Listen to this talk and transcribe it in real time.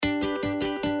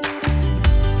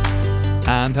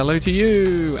And hello to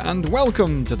you, and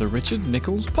welcome to the Richard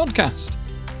Nichols Podcast,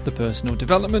 the personal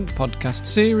development podcast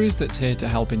series that's here to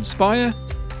help inspire,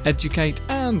 educate,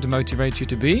 and motivate you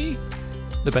to be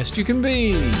the best you can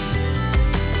be.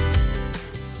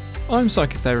 I'm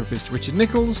psychotherapist Richard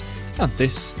Nichols, and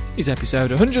this is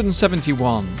episode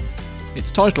 171.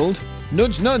 It's titled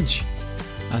Nudge Nudge,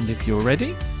 and if you're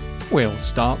ready, we'll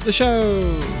start the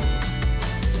show.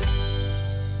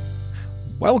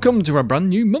 Welcome to a brand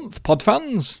new month, pod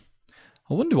fans.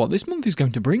 I wonder what this month is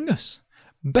going to bring us.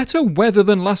 Better weather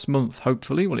than last month,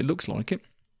 hopefully. Well, it looks like it.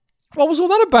 What was all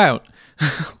that about?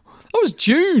 That was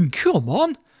June. Come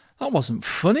on. That wasn't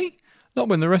funny. Not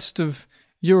when the rest of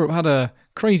Europe had a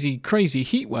crazy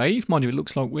heat wave. Mind you, it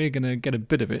looks like we're going to get a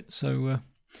bit of it. So,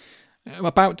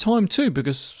 about time too,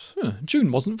 because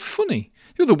June wasn't funny.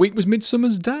 The other week was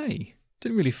Midsummer's Day.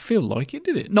 Didn't really feel like it,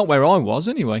 did it? Not where I was,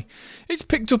 anyway. It's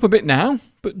picked up a bit now,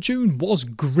 but June was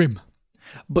grim.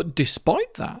 But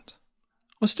despite that,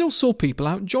 I still saw people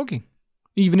out jogging,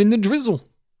 even in the drizzle.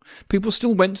 People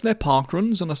still went to their park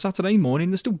runs on a Saturday morning.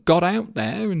 They still got out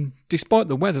there, and despite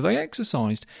the weather, they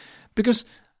exercised. Because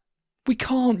we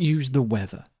can't use the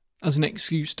weather as an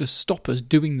excuse to stop us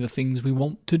doing the things we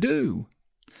want to do.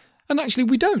 And actually,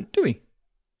 we don't, do we?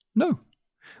 No.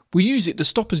 We use it to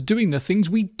stop us doing the things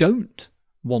we don't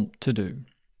want to do.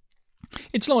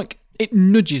 It's like it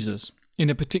nudges us in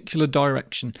a particular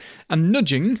direction, and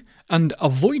nudging and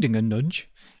avoiding a nudge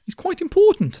is quite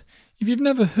important. If you've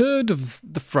never heard of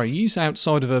the phrase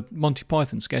outside of a Monty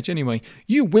Python sketch anyway,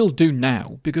 you will do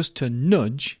now, because to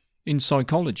nudge in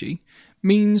psychology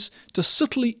means to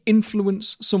subtly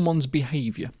influence someone's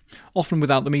behaviour, often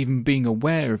without them even being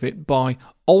aware of it, by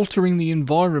altering the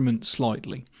environment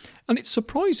slightly. And it's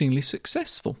surprisingly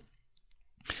successful.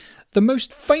 The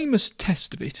most famous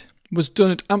test of it was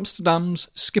done at Amsterdam's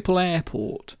Schiphol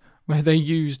Airport, where they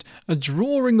used a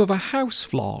drawing of a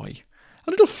housefly,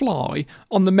 a little fly,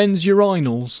 on the men's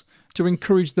urinals to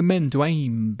encourage the men to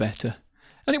aim better.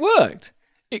 And it worked.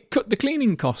 It cut the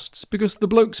cleaning costs because the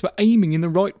blokes were aiming in the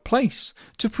right place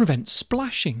to prevent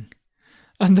splashing.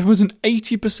 And there was an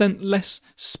 80% less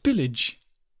spillage.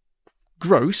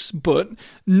 Gross, but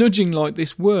nudging like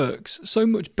this works so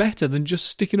much better than just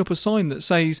sticking up a sign that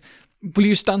says, "Will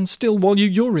you stand still while you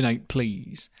urinate,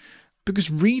 please?"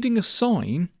 Because reading a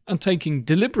sign and taking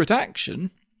deliberate action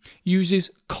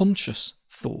uses conscious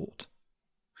thought.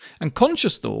 And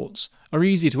conscious thoughts are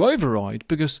easy to override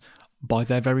because, by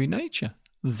their very nature,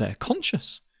 they're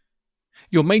conscious.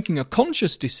 You're making a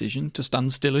conscious decision to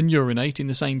stand still and urinate in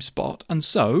the same spot, and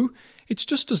so it's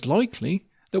just as likely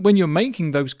that when you're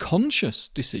making those conscious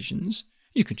decisions,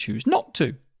 you can choose not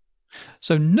to.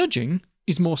 So nudging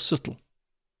is more subtle,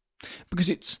 because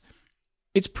it's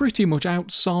pretty much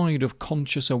outside of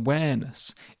conscious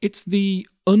awareness. It's the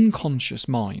unconscious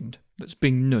mind that's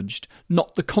being nudged,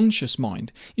 not the conscious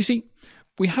mind. You see,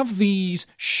 we have these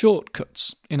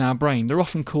shortcuts in our brain. They're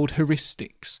often called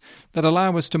heuristics, that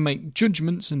allow us to make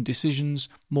judgments and decisions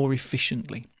more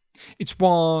efficiently. It's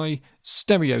why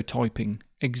stereotyping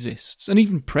exists, and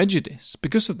even prejudice,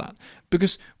 because of that.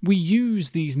 Because we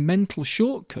use these mental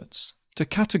shortcuts to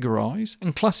categorise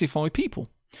and classify people.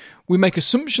 We make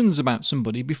assumptions about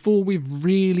somebody before we've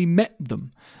really met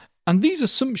them, and these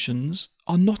assumptions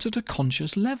are not at a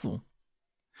conscious level.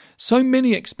 So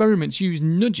many experiments use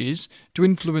nudges to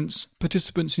influence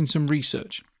participants in some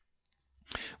research.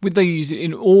 They use it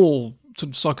in all sort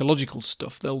of psychological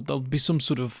stuff. There'll be some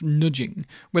sort of nudging,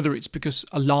 whether it's because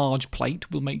a large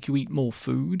plate will make you eat more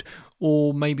food,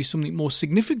 or maybe something more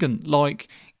significant like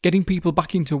getting people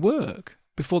back into work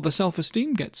before their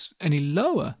self-esteem gets any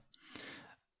lower.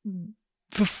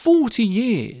 For 40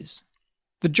 years,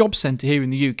 the Job Centre here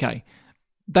in the UK,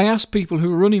 they ask people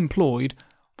who are unemployed,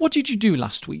 "What did you do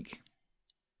last week?"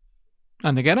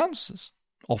 And they get answers.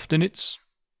 Often it's,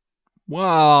 "Well,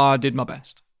 I did my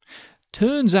best."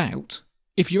 Turns out,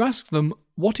 if you ask them,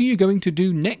 "What are you going to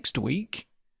do next week?"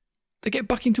 they get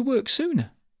back into work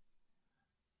sooner.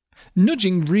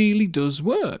 Nudging really does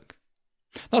work.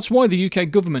 That's why the UK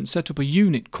government set up a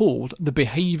unit called the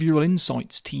Behavioural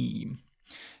Insights Team,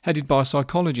 headed by a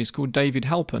psychologist called David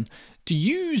Halpern, to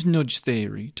use nudge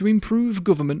theory to improve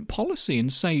government policy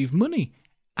and save money.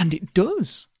 And it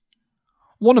does.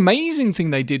 One amazing thing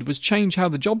they did was change how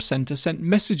the Job Centre sent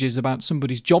messages about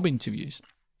somebody's job interviews.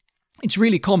 It's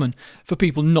really common for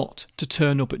people not to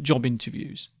turn up at job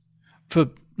interviews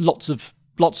for lots and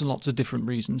lots of different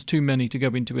reasons, too many to go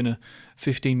into in a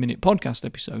 15-minute podcast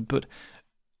episode, but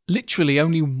literally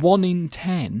only 1 in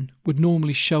 10 would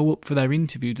normally show up for their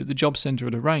interview that the Job Centre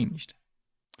had arranged.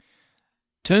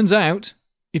 Turns out,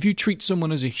 if you treat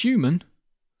someone as a human,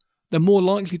 they're more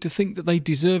likely to think that they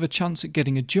deserve a chance at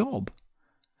getting a job.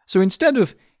 So instead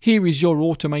of, here is your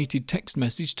automated text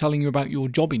message telling you about your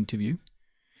job interview,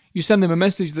 you send them a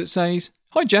message that says,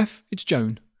 "Hi Jeff, it's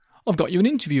Joan. I've got you an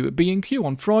interview at B&Q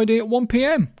on Friday at 1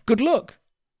 p.m. Good luck."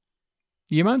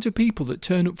 The amount of people that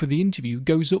turn up for the interview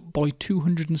goes up by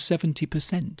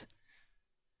 270%.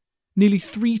 Nearly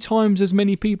 3 times as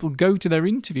many people go to their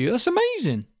interview. That's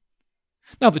amazing.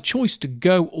 Now, the choice to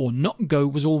go or not go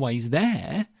was always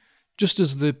there, just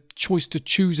as the choice to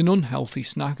choose an unhealthy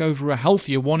snack over a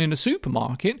healthier one in a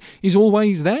supermarket is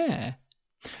always there.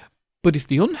 But if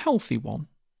the unhealthy one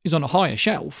is on a higher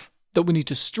shelf that we need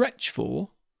to stretch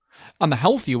for, and the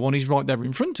healthier one is right there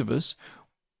in front of us,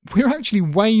 we're actually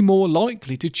way more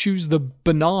likely to choose the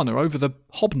banana over the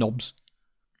hobnobs.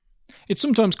 It's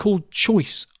sometimes called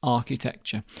choice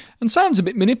architecture, and sounds a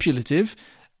bit manipulative,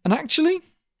 and actually,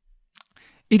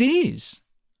 it is.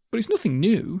 But it's nothing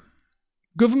new.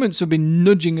 Governments have been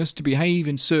nudging us to behave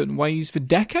in certain ways for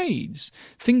decades.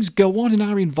 Things go on in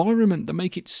our environment that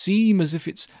make it seem as if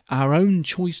it's our own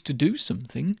choice to do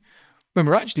something, when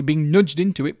we're actually being nudged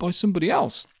into it by somebody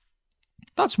else.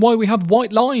 That's why we have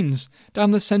white lines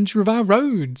down the centre of our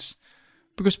roads.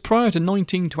 Because prior to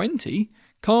 1920,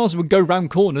 cars would go round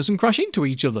corners and crash into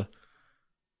each other.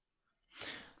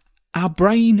 Our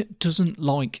brain doesn't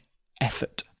like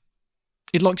effort.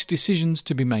 It likes decisions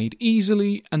to be made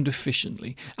easily and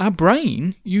efficiently. Our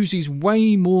brain uses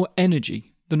way more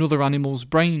energy than other animals'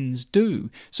 brains do,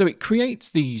 so it creates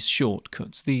these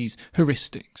shortcuts, these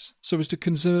heuristics, so as to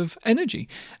conserve energy.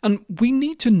 And we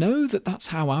need to know that that's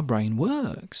how our brain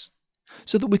works,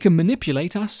 so that we can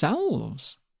manipulate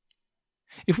ourselves.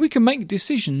 If we can make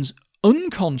decisions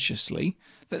unconsciously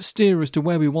that steer us to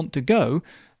where we want to go,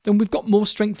 then we've got more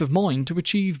strength of mind to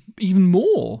achieve even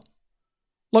more.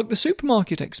 Like the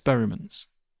supermarket experiments.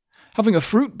 Having a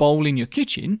fruit bowl in your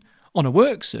kitchen, on a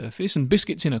work surface, and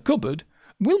biscuits in a cupboard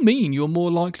will mean you're more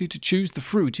likely to choose the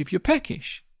fruit if you're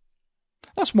peckish.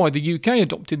 That's why the UK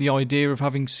adopted the idea of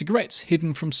having cigarettes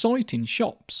hidden from sight in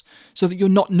shops, so that you're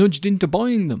not nudged into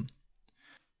buying them.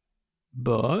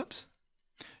 But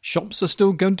shops are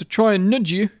still going to try and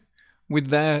nudge you with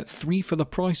their 3 for the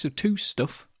price of 2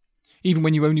 stuff, even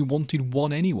when you only wanted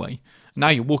 1 anyway. Now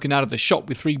you're walking out of the shop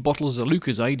with 3 bottles of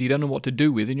Lucozade you don't know what to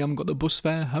do with, and you haven't got the bus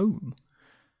fare home.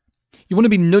 You want to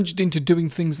be nudged into doing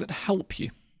things that help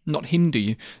you, not hinder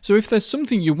you. So if there's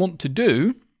something you want to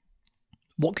do,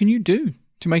 what can you do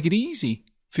to make it easy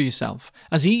for yourself?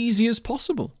 As easy as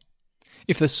possible.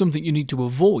 If there's something you need to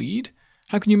avoid,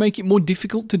 how can you make it more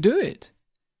difficult to do it?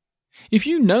 If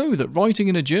you know that writing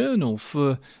in a journal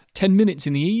for 10 minutes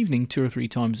in the evening 2 or 3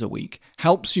 times a week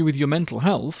helps you with your mental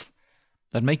health,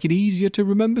 then make it easier to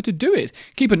remember to do it.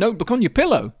 Keep a notebook on your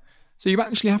pillow, so you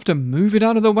actually have to move it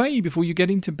out of the way before you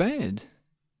get into bed.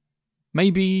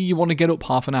 Maybe you want to get up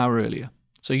half an hour earlier,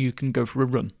 so you can go for a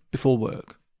run before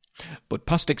work. But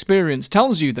past experience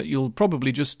tells you that you'll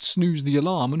probably just snooze the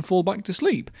alarm and fall back to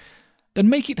sleep. Then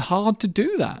make it hard to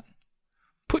do that.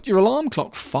 Put your alarm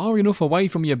clock far enough away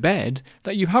from your bed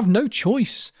that you have no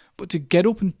choice but to get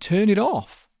up and turn it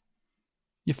off.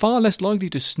 You're far less likely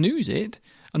to snooze it,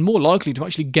 and more likely to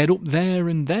actually get up there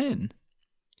and then.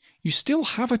 You still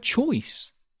have a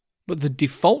choice, but the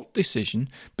default decision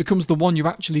becomes the one you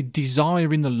actually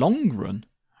desire in the long run,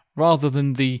 rather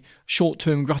than the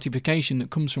short-term gratification that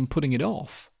comes from putting it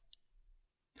off.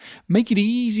 Make it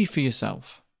easy for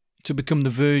yourself to become the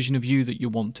version of you that you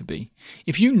want to be.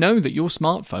 If you know that your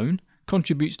smartphone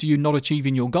contributes to you not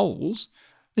achieving your goals,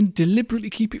 then deliberately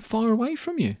keep it far away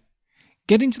from you.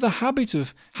 Get into the habit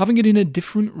of having it in a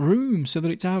different room so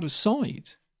that it's out of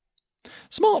sight.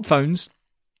 Smartphones,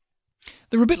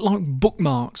 they're a bit like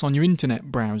bookmarks on your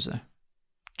internet browser.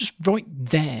 Just right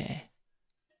there.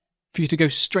 For you to go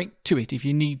straight to it if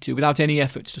you need to, without any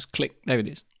efforts, just click, there it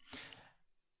is.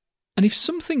 And if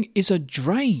something is a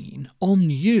drain on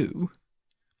you,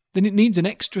 then it needs an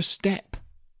extra step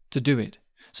to do it,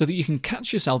 so that you can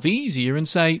catch yourself easier and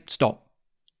say, stop.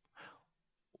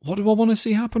 What do I want to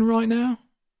see happen right now?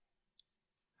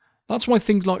 That's why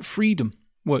things like Freedom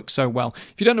work so well.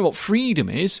 If you don't know what Freedom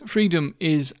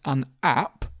is an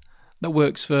app that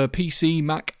works for PC,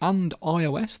 Mac and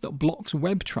iOS that blocks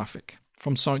web traffic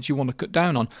from sites you want to cut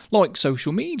down on, like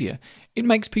social media. It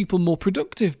makes people more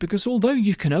productive because although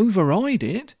you can override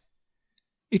it,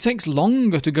 it takes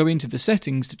longer to go into the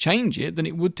settings to change it than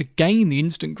it would to gain the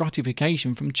instant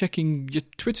gratification from checking your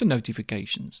Twitter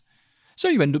notifications. So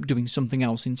you end up doing something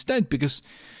else instead because,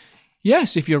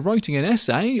 yes, if you're writing an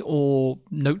essay or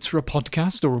notes for a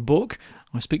podcast or a book,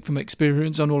 I speak from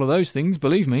experience on all of those things,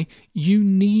 believe me, you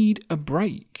need a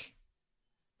break.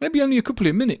 Maybe only a couple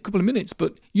of minutes,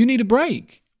 but you need a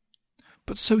break.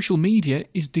 But social media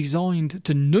is designed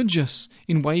to nudge us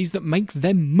in ways that make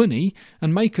them money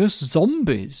and make us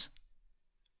zombies.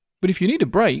 But if you need a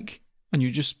break and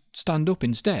you just stand up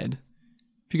instead,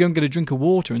 if you go and get a drink of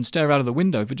water and stare out of the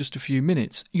window for just a few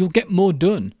minutes, you'll get more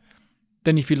done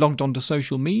than if you logged onto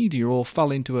social media or fell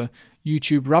into a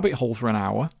YouTube rabbit hole for an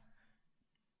hour.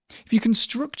 If you can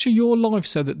structure your life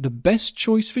so that the best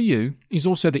choice for you is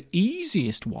also the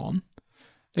easiest one,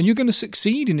 then you're going to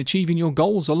succeed in achieving your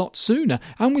goals a lot sooner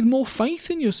and with more faith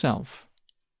in yourself.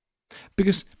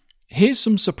 Because here's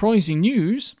some surprising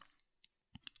news.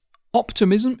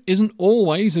 Optimism isn't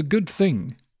always a good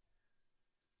thing.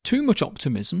 Too much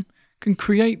optimism can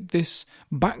create this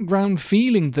background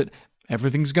feeling that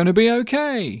everything's going to be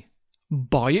okay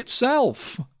by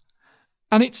itself.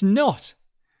 And it's not.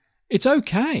 It's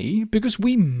okay because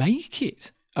we make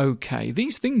it okay.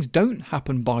 These things don't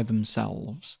happen by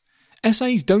themselves.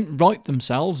 Essays don't write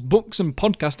themselves. Books and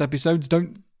podcast episodes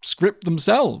don't script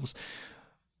themselves.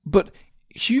 But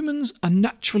humans are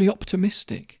naturally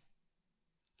optimistic.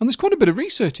 And there's quite a bit of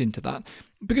research into that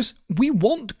because we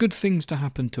want good things to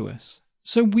happen to us.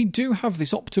 So we do have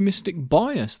this optimistic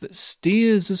bias that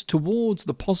steers us towards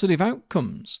the positive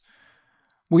outcomes.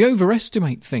 We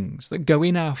overestimate things that go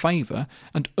in our favour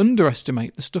and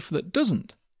underestimate the stuff that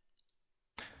doesn't.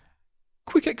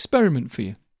 Quick experiment for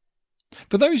you.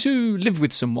 For those who live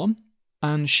with someone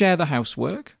and share the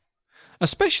housework,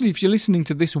 especially if you're listening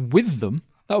to this with them,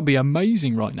 that would be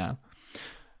amazing right now.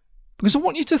 Because I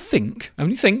want you to think,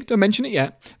 only think, don't mention it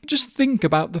yet, but just think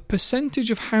about the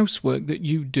percentage of housework that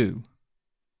you do.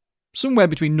 Somewhere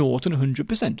between 0 and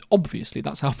 100%. Obviously,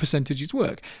 that's how percentages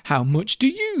work. How much do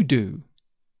you do?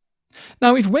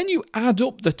 Now, if when you add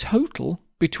up the total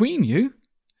between you,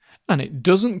 and it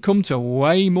doesn't come to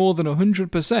way more than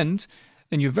 100%,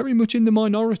 then you're very much in the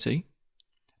minority,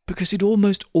 because it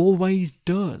almost always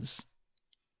does.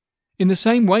 In the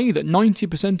same way that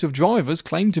 90% of drivers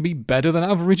claim to be better than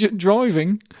average at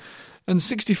driving, and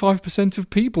 65% of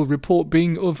people report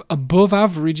being of above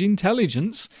average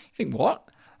intelligence, you think, what?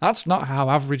 That's not how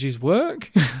averages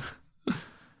work.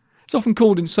 It's often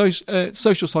called in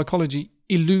social psychology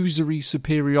illusory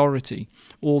superiority,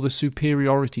 or the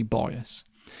superiority bias.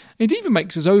 It even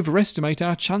makes us overestimate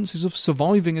our chances of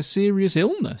surviving a serious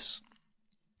illness.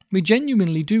 We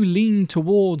genuinely do lean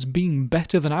towards being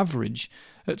better than average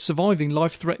at surviving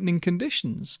life-threatening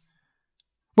conditions.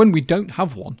 When we don't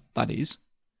have one, that is.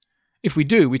 If we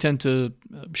do, we tend to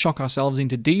shock ourselves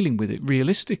into dealing with it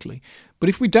realistically. But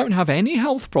if we don't have any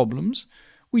health problems,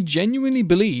 we genuinely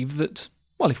believe that,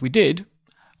 well, if we did,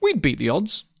 we'd beat the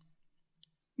odds.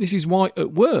 This is why,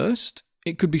 at worst,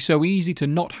 it could be so easy to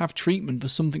not have treatment for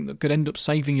something that could end up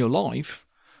saving your life.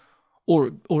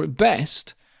 Or at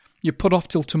best, you put off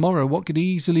till tomorrow what could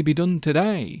easily be done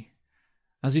today.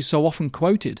 As is so often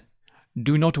quoted,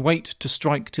 do not wait to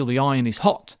strike till the iron is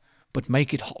hot, but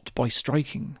make it hot by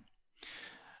striking.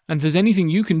 And if there's anything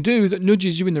you can do that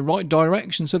nudges you in the right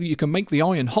direction so that you can make the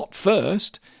iron hot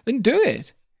first, then do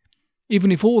it.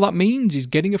 Even if all that means is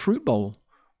getting a fruit bowl,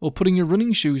 or putting your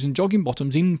running shoes and jogging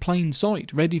bottoms in plain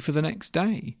sight, ready for the next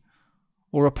day.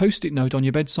 Or a post-it note on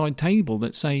your bedside table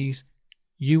that says,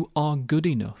 you are good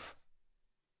enough.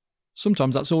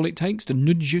 Sometimes that's all it takes to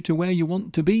nudge you to where you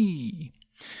want to be.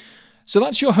 So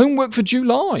that's your homework for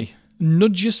July.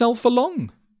 Nudge yourself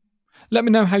along. Let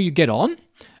me know how you get on.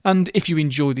 And if you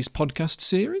enjoy this podcast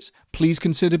series, please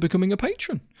consider becoming a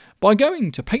patron by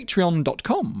going to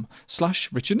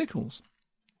patreon.com/Richard Nichols.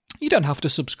 You don't have to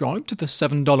subscribe to the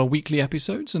 $7 weekly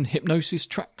episodes and hypnosis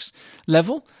tracks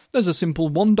level. There's a simple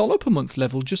 $1 per month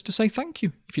level just to say thank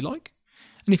you, if you like.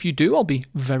 And if you do, I'll be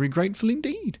very grateful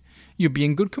indeed. You'll be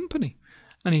in good company.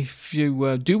 And if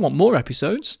you do want more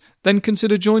episodes, then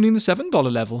consider joining the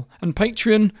 $7 level. And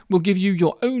Patreon will give you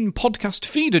your own podcast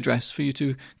feed address for you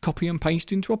to copy and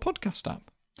paste into a podcast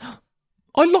app.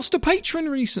 I lost a patron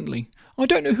recently. I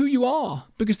don't know who you are,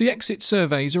 because the exit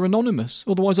surveys are anonymous.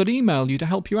 Otherwise, I'd email you to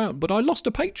help you out. But I lost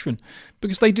a patron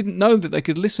because they didn't know that they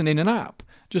could listen in an app,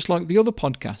 just like the other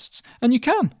podcasts. And you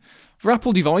can. For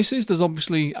Apple devices, there's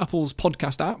obviously Apple's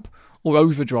podcast app, or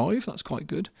Overdrive, that's quite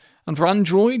good. And for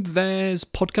Android, there's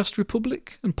Podcast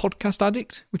Republic and Podcast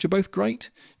Addict, which are both great.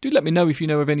 Do let me know if you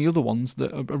know of any other ones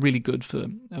that are really good for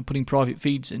putting private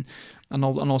feeds in, and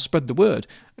I'll spread the word.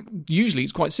 Usually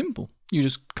it's quite simple. You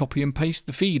just copy and paste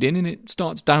the feed in and it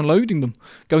starts downloading them,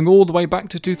 going all the way back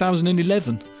to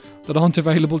 2011, that aren't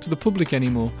available to the public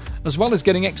anymore, as well as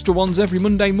getting extra ones every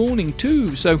Monday morning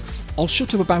too. So I'll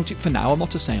shut up about it for now, I'm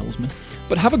not a salesman.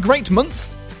 But have a great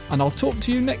month, and I'll talk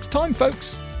to you next time,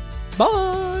 folks.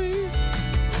 Bye!